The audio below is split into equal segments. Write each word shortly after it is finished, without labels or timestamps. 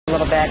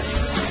little bit.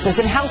 There's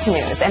some health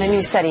news and a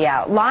new study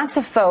out. Lots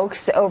of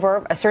folks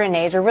over a certain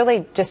age, or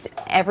really just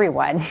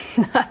everyone,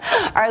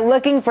 are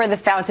looking for the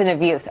fountain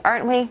of youth,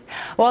 aren't we?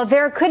 Well,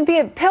 there could be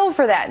a pill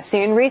for that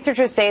soon.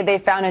 Researchers say they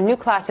found a new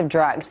class of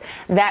drugs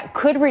that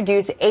could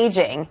reduce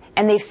aging,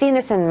 and they've seen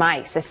this in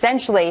mice.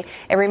 Essentially,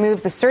 it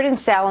removes a certain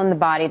cell in the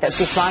body that's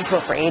responsible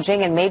for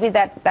aging, and maybe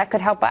that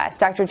could help us.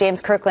 Dr.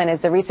 James Kirkland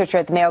is the researcher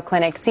at the Mayo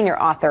Clinic, senior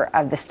author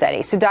of the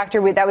study. So,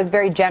 Doctor, that was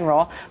very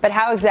general, but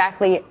how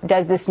exactly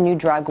does this new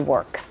drug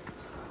work?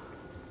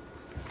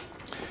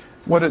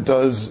 What it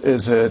does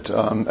is it,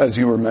 as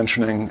you were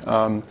mentioning,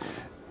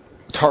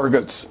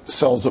 targets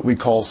cells that we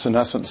call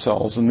senescent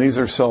cells, and these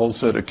are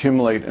cells that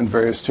accumulate in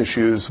various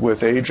tissues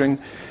with aging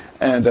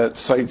and at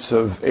sites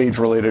of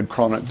age-related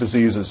chronic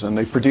diseases, and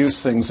they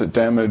produce things that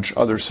damage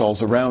other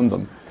cells around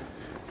them.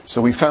 So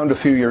we found a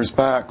few years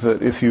back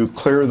that if you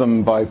clear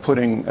them by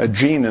putting a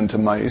gene into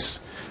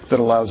mice that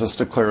allows us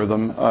to clear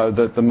them,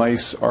 that the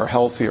mice are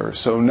healthier.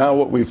 So now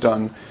what we've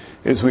done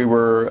is we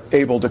were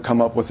able to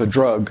come up with a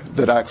drug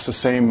that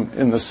acts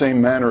in the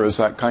same manner as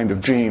that kind of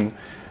gene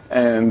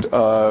and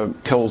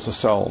kills the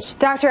cells.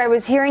 Doctor, I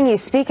was hearing you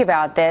speak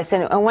about this,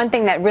 and one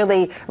thing that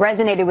really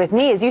resonated with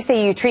me is you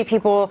say you treat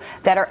people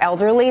that are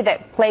elderly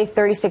that play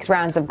 36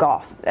 rounds of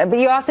golf. But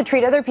you also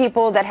treat other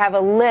people that have a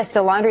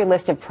laundry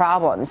list of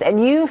problems.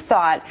 And you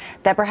thought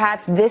that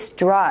perhaps this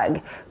drug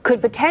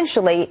could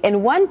potentially,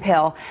 in one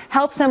pill,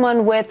 help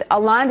someone with a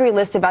laundry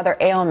list of other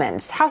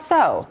ailments. How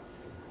so?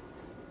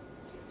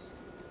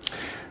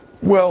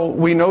 Well,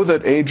 we know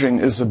that aging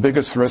is the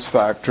biggest risk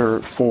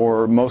factor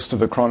for most of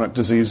the chronic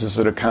diseases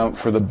that account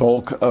for the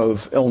bulk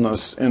of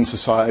illness in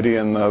society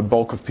and the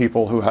bulk of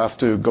people who have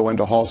to go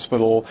into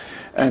hospital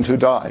and who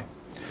die.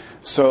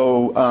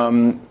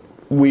 So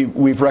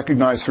we've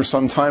recognized for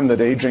some time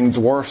that aging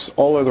dwarfs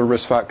all other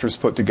risk factors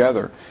put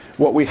together.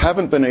 What we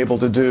haven't been able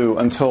to do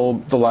until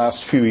the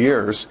last few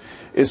years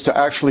is to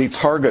actually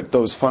target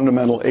those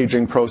fundamental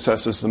aging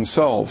processes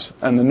themselves.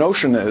 And the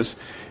notion is,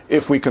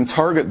 if we can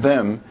target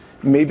them,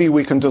 maybe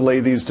we can delay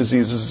these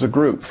diseases as a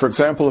group. For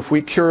example, if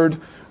we cured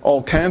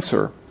all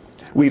cancer,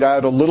 we'd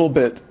add a little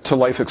bit to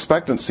life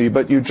expectancy,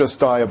 but you'd just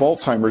die of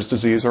Alzheimer's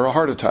disease or a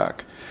heart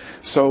attack.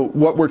 So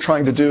what we're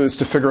trying to do is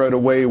to figure out a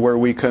way where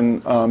we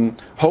can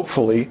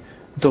hopefully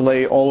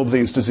delay all of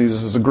these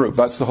diseases as a group.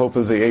 That's the hope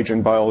of the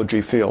aging biology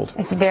field.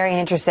 It's very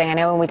interesting. I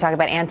know when we talk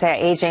about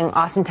anti-aging,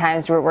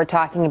 oftentimes we're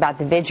talking about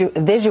the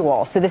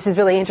visual. So this is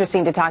really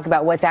interesting to talk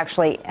about what's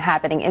actually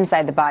happening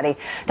inside the body.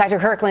 Dr.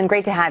 Kirkland,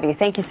 great to have you.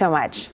 Thank you so much.